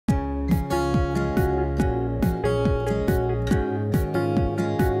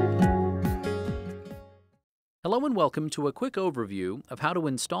Hello and welcome to a quick overview of how to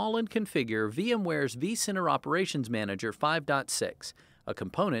install and configure VMware's vCenter Operations Manager 5.6, a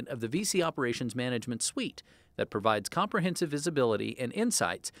component of the VC Operations Management Suite that provides comprehensive visibility and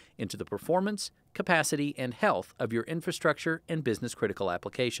insights into the performance, capacity, and health of your infrastructure and business-critical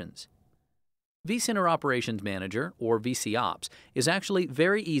applications. vCenter Operations Manager, or VCOps, is actually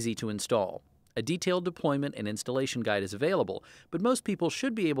very easy to install. A detailed deployment and installation guide is available, but most people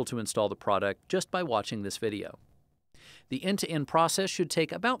should be able to install the product just by watching this video. The end-to-end process should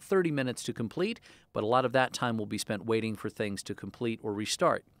take about 30 minutes to complete, but a lot of that time will be spent waiting for things to complete or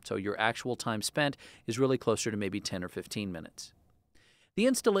restart, so your actual time spent is really closer to maybe 10 or 15 minutes. The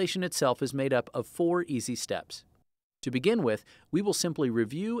installation itself is made up of 4 easy steps. To begin with, we will simply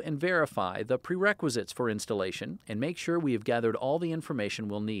review and verify the prerequisites for installation and make sure we have gathered all the information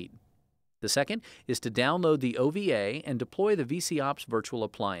we'll need. The second is to download the OVA and deploy the VCOps virtual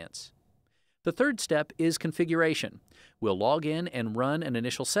appliance. The third step is configuration. We'll log in and run an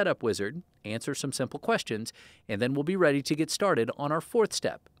initial setup wizard, answer some simple questions, and then we'll be ready to get started on our fourth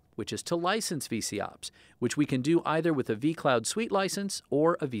step, which is to license VCOps, which we can do either with a vCloud Suite license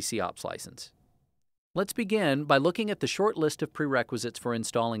or a VCOps license. Let's begin by looking at the short list of prerequisites for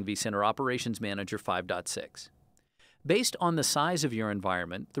installing vCenter Operations Manager 5.6. Based on the size of your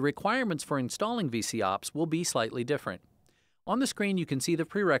environment, the requirements for installing VCOps will be slightly different. On the screen, you can see the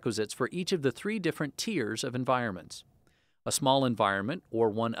prerequisites for each of the 3 different tiers of environments. A small environment, or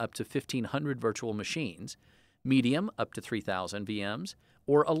one up to 1,500 virtual machines, medium, up to 3,000 VMs,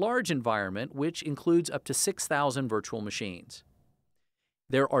 or a large environment, which includes up to 6,000 virtual machines.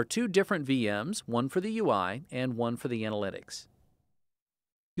 There are 2 different VMs, one for the UI and one for the analytics.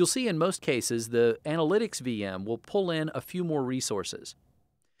 You'll see in most cases the Analytics VM will pull in a few more resources.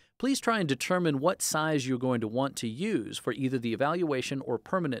 Please try and determine what size you're going to want to use for either the evaluation or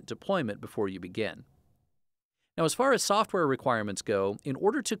permanent deployment before you begin. Now, as far as software requirements go, in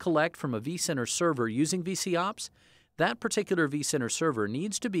order to collect from a vCenter server using VCOps, that particular vCenter server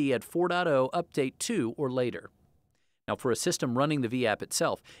needs to be at 4.0 Update 2 or later. Now, for a system running the vApp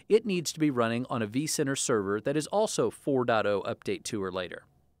itself, it needs to be running on a vCenter server that is also 4.0 Update 2 or later.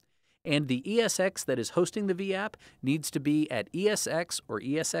 And the ESX that is hosting the vApp needs to be at ESX or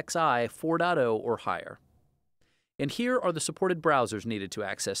ESXi 4.0 or higher. And here are the supported browsers needed to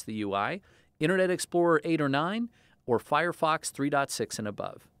access the UI: Internet Explorer 8 or 9, or Firefox 3.6 and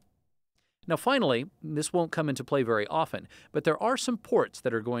above. Now finally, this won't come into play very often, but there are some ports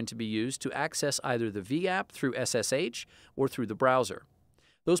that are going to be used to access either the vApp through SSH or through the browser.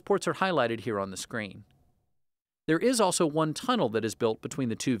 Those ports are highlighted here on the screen. There is also one tunnel that is built between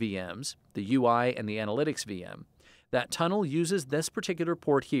the 2 VMs, the UI and the Analytics VM. That tunnel uses this particular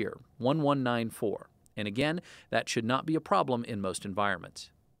port here, 1194, and again, that should not be a problem in most environments.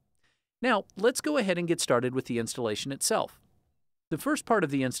 Now, let's go ahead and get started with the installation itself. The first part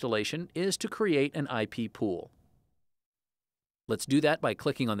of the installation is to create an IP pool. Let's do that by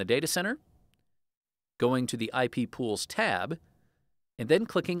clicking on the Data Center, going to the IP Pools tab, and then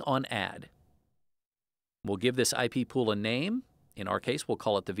clicking on Add. We'll give this IP pool a name. In our case, we'll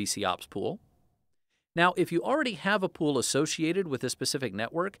call it the VCOps pool. Now, if you already have a pool associated with a specific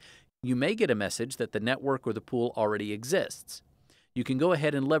network, you may get a message that the network or the pool already exists. You can go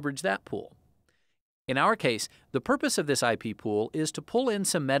ahead and leverage that pool. In our case, the purpose of this IP pool is to pull in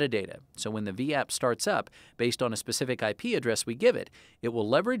some metadata, so when the vApp starts up, based on a specific IP address we give it, it will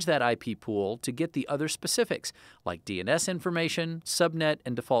leverage that IP pool to get the other specifics, like DNS information, subnet,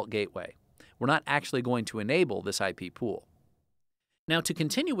 and default gateway. We're not actually going to enable this IP pool. Now, to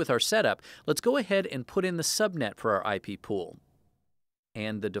continue with our setup, let's go ahead and put in the subnet for our IP pool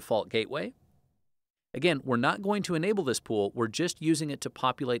and the default gateway. Again, we're not going to enable this pool, we're just using it to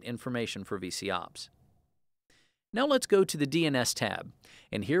populate information for VCOps. Now let's go to the DNS tab,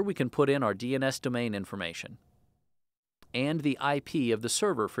 and here we can put in our DNS domain information and the IP of the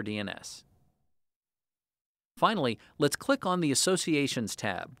server for DNS. Finally, let's click on the Associations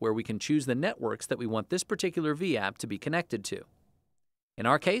tab, where we can choose the networks that we want this particular vApp to be connected to. In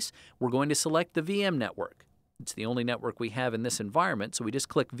our case, we're going to select the VM network. It's the only network we have in this environment, so we just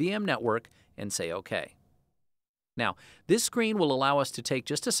click VM network and say OK. Now, this screen will allow us to take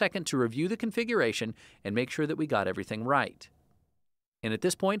just a second to review the configuration and make sure that we got everything right. And at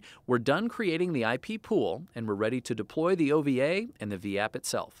this point, we're done creating the IP pool, and we're ready to deploy the OVA and the vApp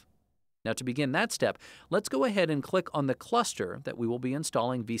itself. Now, to begin that step, let's go ahead and click on the cluster that we will be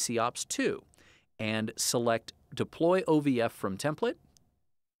installing VCOps to and select Deploy OVF from Template.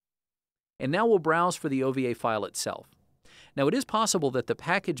 And now we'll browse for the OVA file itself. Now, it is possible that the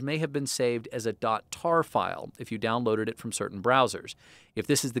package may have been saved as a .tar file if you downloaded it from certain browsers. If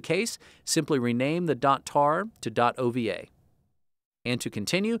this is the case, simply rename the .tar to .ova. And to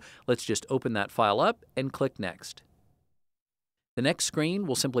continue, let's just open that file up and click Next. The next screen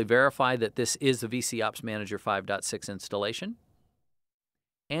will simply verify that this is the vCops Manager 5.6 installation.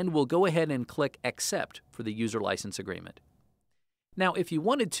 And we'll go ahead and click Accept for the user license agreement. Now, if you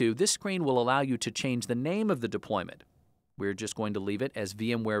wanted to, this screen will allow you to change the name of the deployment. We're just going to leave it as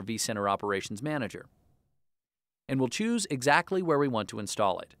VMware vCenter Operations Manager. And we'll choose exactly where we want to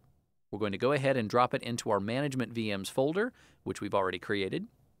install it. We're going to go ahead and drop it into our Management VMs folder, which we've already created.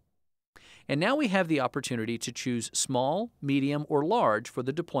 And now we have the opportunity to choose small, medium, or large for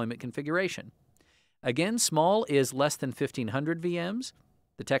the deployment configuration. Again, small is less than 1,500 VMs.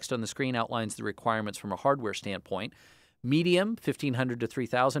 The text on the screen outlines the requirements from a hardware standpoint. Medium, 1,500 to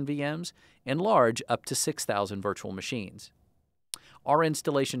 3,000 VMs, and large, up to 6,000 virtual machines. Our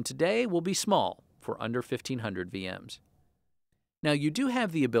installation today will be small, for under 1,500 VMs. Now, you do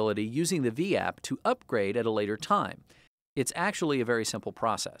have the ability, using the vApp, to upgrade at a later time. It's actually a very simple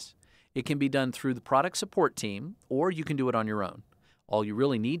process. It can be done through the product support team, or you can do it on your own. All you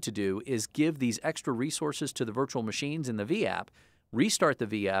really need to do is give these extra resources to the virtual machines in the vApp, restart the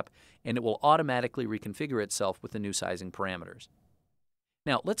vApp, and it will automatically reconfigure itself with the new sizing parameters.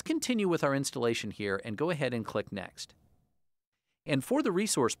 Now, let's continue with our installation here and go ahead and click Next. And for the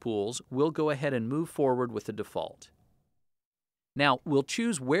resource pools, we'll go ahead and move forward with the default. Now, we'll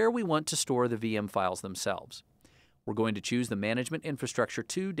choose where we want to store the VM files themselves. We're going to choose the Management Infrastructure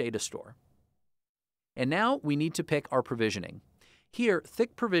 2 data store. And now we need to pick our provisioning. Here,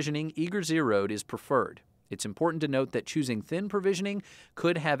 thick provisioning, eager zeroed, is preferred. It's important to note that choosing thin provisioning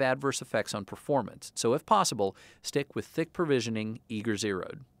could have adverse effects on performance, so if possible, stick with thick provisioning, eager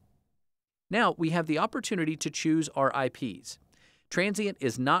zeroed. Now we have the opportunity to choose our IPs. Transient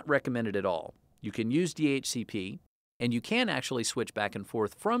is not recommended at all. You can use DHCP, and you can actually switch back and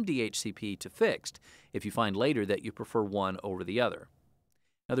forth from DHCP to fixed if you find later that you prefer one over the other.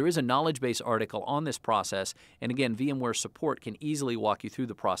 Now, there is a knowledge base article on this process, and again, VMware support can easily walk you through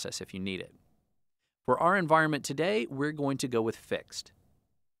the process if you need it. For our environment today, we're going to go with fixed.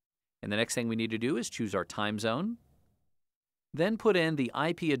 And the next thing we need to do is choose our time zone, then put in the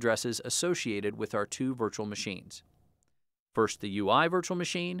IP addresses associated with our two virtual machines. First the UI virtual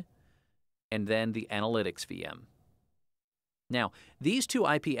machine, and then the Analytics VM. Now, these two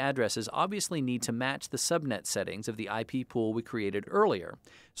IP addresses obviously need to match the subnet settings of the IP pool we created earlier,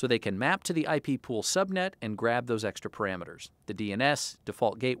 so they can map to the IP pool subnet and grab those extra parameters, the DNS,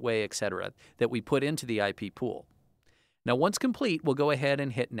 default gateway, etc., that we put into the IP pool. Now, once complete, we'll go ahead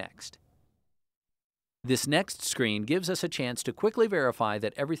and hit Next. This next screen gives us a chance to quickly verify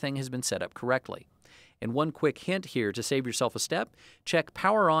that everything has been set up correctly. And one quick hint here to save yourself a step, check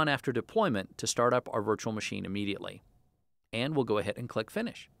Power On after deployment to start up our virtual machine immediately. And we'll go ahead and click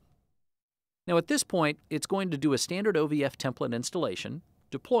Finish. Now at this point, it's going to do a standard OVF template installation,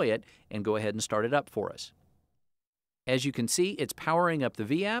 deploy it, and go ahead and start it up for us. As you can see, it's powering up the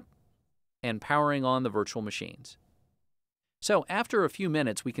vApp and powering on the virtual machines. So after a few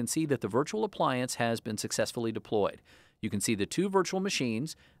minutes, we can see that the virtual appliance has been successfully deployed. You can see the two virtual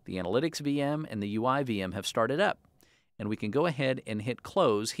machines, the Analytics VM and the UI VM, have started up. And we can go ahead and hit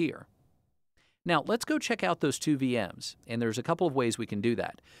Close here. Now, let's go check out those two VMs, and there's a couple of ways we can do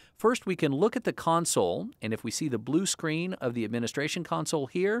that. First, we can look at the console, and if we see the blue screen of the administration console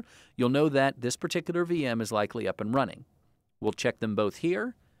here, you'll know that this particular VM is likely up and running. We'll check them both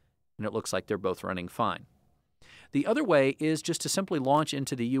here, and it looks like they're both running fine. The other way is just to simply launch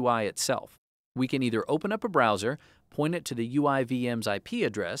into the UI itself. We can either open up a browser, point it to the UI VM's IP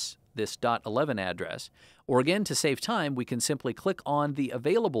address, this .11 address, or again, to save time, we can simply click on the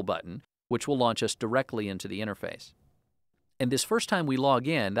Available button, which will launch us directly into the interface. And this first time we log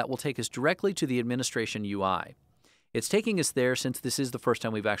in, that will take us directly to the administration UI. It's taking us there since this is the first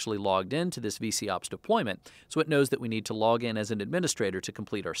time we've actually logged into this vCops deployment, so it knows that we need to log in as an administrator to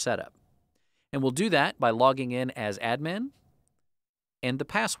complete our setup. And we'll do that by logging in as admin and the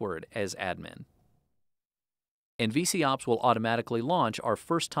password as admin. And vCops will automatically launch our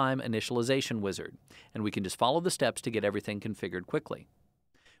first-time initialization wizard, and we can just follow the steps to get everything configured quickly.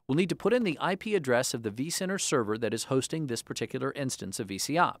 We'll need to put in the IP address of the vCenter server that is hosting this particular instance of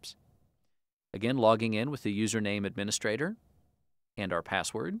vCops. Again, logging in with the username administrator and our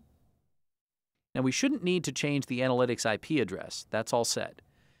password. Now, we shouldn't need to change the Analytics IP address. That's all set.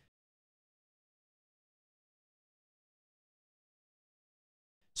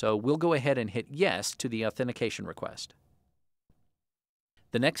 So we'll go ahead and hit Yes to the authentication request.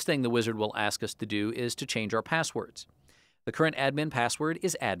 The next thing the wizard will ask us to do is to change our passwords. The current admin password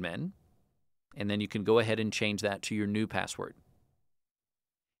is admin, and then you can go ahead and change that to your new password.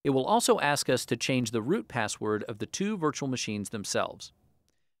 It will also ask us to change the root password of the two virtual machines themselves.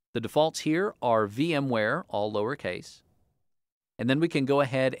 The defaults here are VMware, all lowercase, and then we can go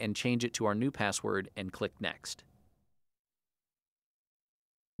ahead and change it to our new password and click Next.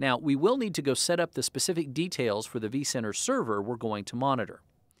 Now, we will need to go set up the specific details for the vCenter server we're going to monitor.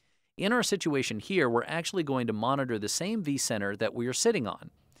 In our situation here, we're actually going to monitor the same vCenter that we are sitting on.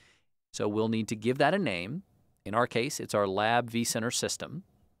 So we'll need to give that a name. In our case, it's our lab vCenter system.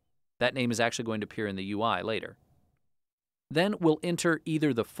 That name is actually going to appear in the UI later. Then we'll enter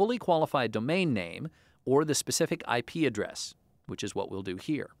either the fully qualified domain name or the specific IP address, which is what we'll do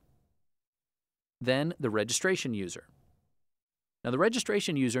here. Then the registration user. Now, the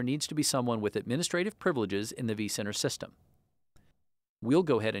registration user needs to be someone with administrative privileges in the vCenter system. We'll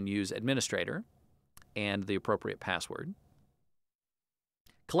go ahead and use administrator and the appropriate password.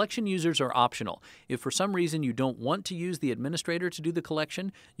 Collection users are optional. If for some reason you don't want to use the administrator to do the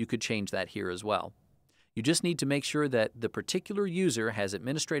collection, you could change that here as well. You just need to make sure that the particular user has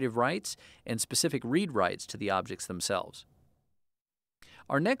administrative rights and specific read rights to the objects themselves.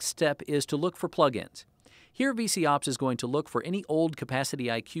 Our next step is to look for plugins. Here, VCOps is going to look for any old Capacity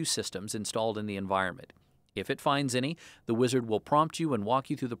IQ systems installed in the environment. If it finds any, the wizard will prompt you and walk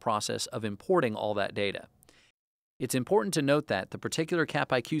you through the process of importing all that data. It's important to note that the particular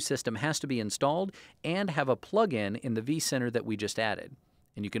CapIQ system has to be installed and have a plugin in the vCenter that we just added,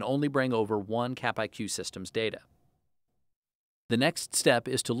 and you can only bring over one CapIQ system's data. The next step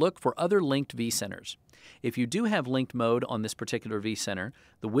is to look for other linked vCenters. If you do have linked mode on this particular vCenter,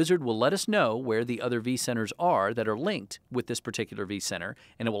 the wizard will let us know where the other vCenters are that are linked with this particular vCenter,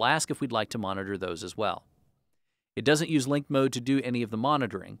 and it will ask if we'd like to monitor those as well. It doesn't use linked mode to do any of the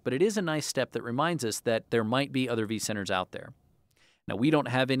monitoring, but it is a nice step that reminds us that there might be other vCenters out there. Now, we don't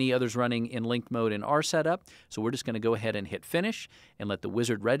have any others running in linked mode in our setup, so we're just going to go ahead and hit Finish and let the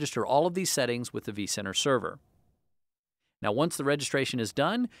wizard register all of these settings with the vCenter server. Now, once the registration is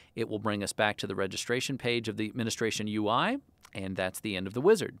done, it will bring us back to the registration page of the administration UI, and that's the end of the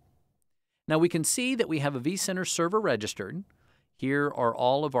wizard. Now, we can see that we have a vCenter server registered. Here are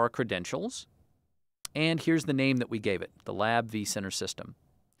all of our credentials, and here's the name that we gave it, the Lab vCenter System.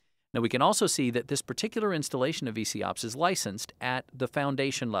 Now, we can also see that this particular installation of VCOps is licensed at the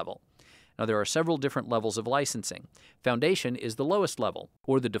Foundation level. Now, there are several different levels of licensing. Foundation is the lowest level,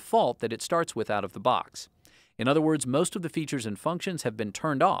 or the default that it starts with out of the box. In other words, most of the features and functions have been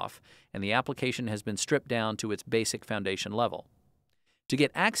turned off, and the application has been stripped down to its basic foundation level. To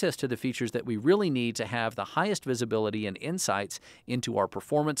get access to the features that we really need to have the highest visibility and insights into our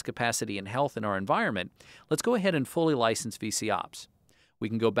performance, capacity, and health in our environment, let's go ahead and fully license VCOps. We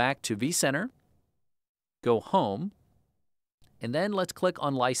can go back to vCenter, go Home, and then let's click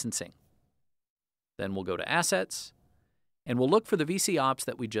on Licensing. Then we'll go to Assets, and we'll look for the VCOps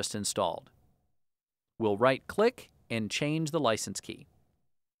that we just installed. We'll right-click and change the license key.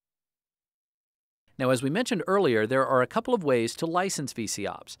 Now, as we mentioned earlier, there are a couple of ways to license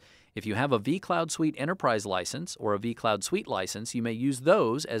VCOps. If you have a vCloud Suite Enterprise license or a vCloud Suite license, you may use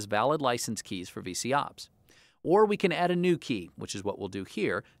those as valid license keys for VCOps. Or we can add a new key, which is what we'll do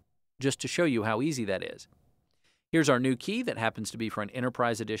here, just to show you how easy that is. Here's our new key that happens to be for an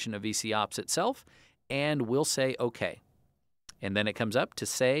Enterprise edition of VCOps itself, and we'll say OK. And then it comes up to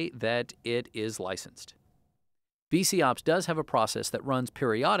say that it is licensed. VCOps does have a process that runs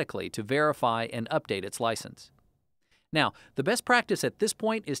periodically to verify and update its license. Now, the best practice at this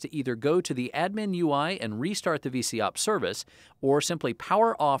point is to either go to the admin UI and restart the VCOps service, or simply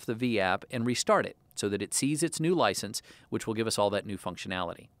power off the vApp and restart it so that it sees its new license, which will give us all that new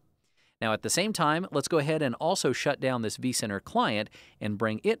functionality. Now, at the same time, let's go ahead and also shut down this vCenter client and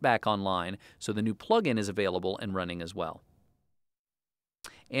bring it back online so the new plugin is available and running as well.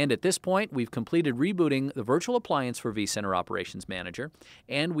 And at this point, we've completed rebooting the virtual appliance for vCenter Operations Manager,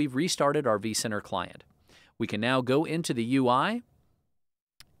 and we've restarted our vCenter client. We can now go into the UI,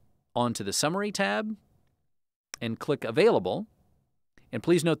 onto the Summary tab, and click Available. And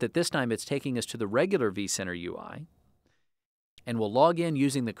please note that this time it's taking us to the regular vCenter UI. And we'll log in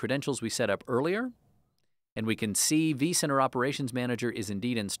using the credentials we set up earlier. And we can see vCenter Operations Manager is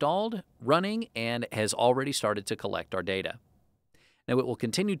indeed installed, running, and has already started to collect our data. Now, it will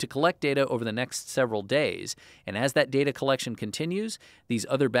continue to collect data over the next several days, and as that data collection continues, these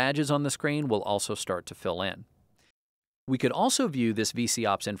other badges on the screen will also start to fill in. We could also view this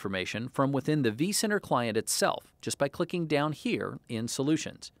VCOps information from within the vCenter client itself, just by clicking down here in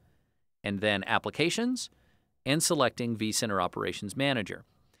Solutions, and then Applications, and selecting vCenter Operations Manager.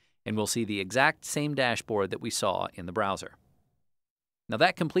 and we'll see the exact same dashboard that we saw in the browser. Now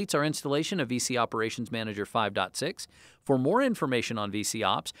that completes our installation of VC Operations Manager 5.6. For more information on VC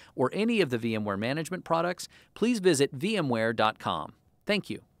Ops or any of the VMware management products, please visit vmware.com. Thank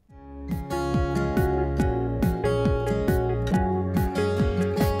you.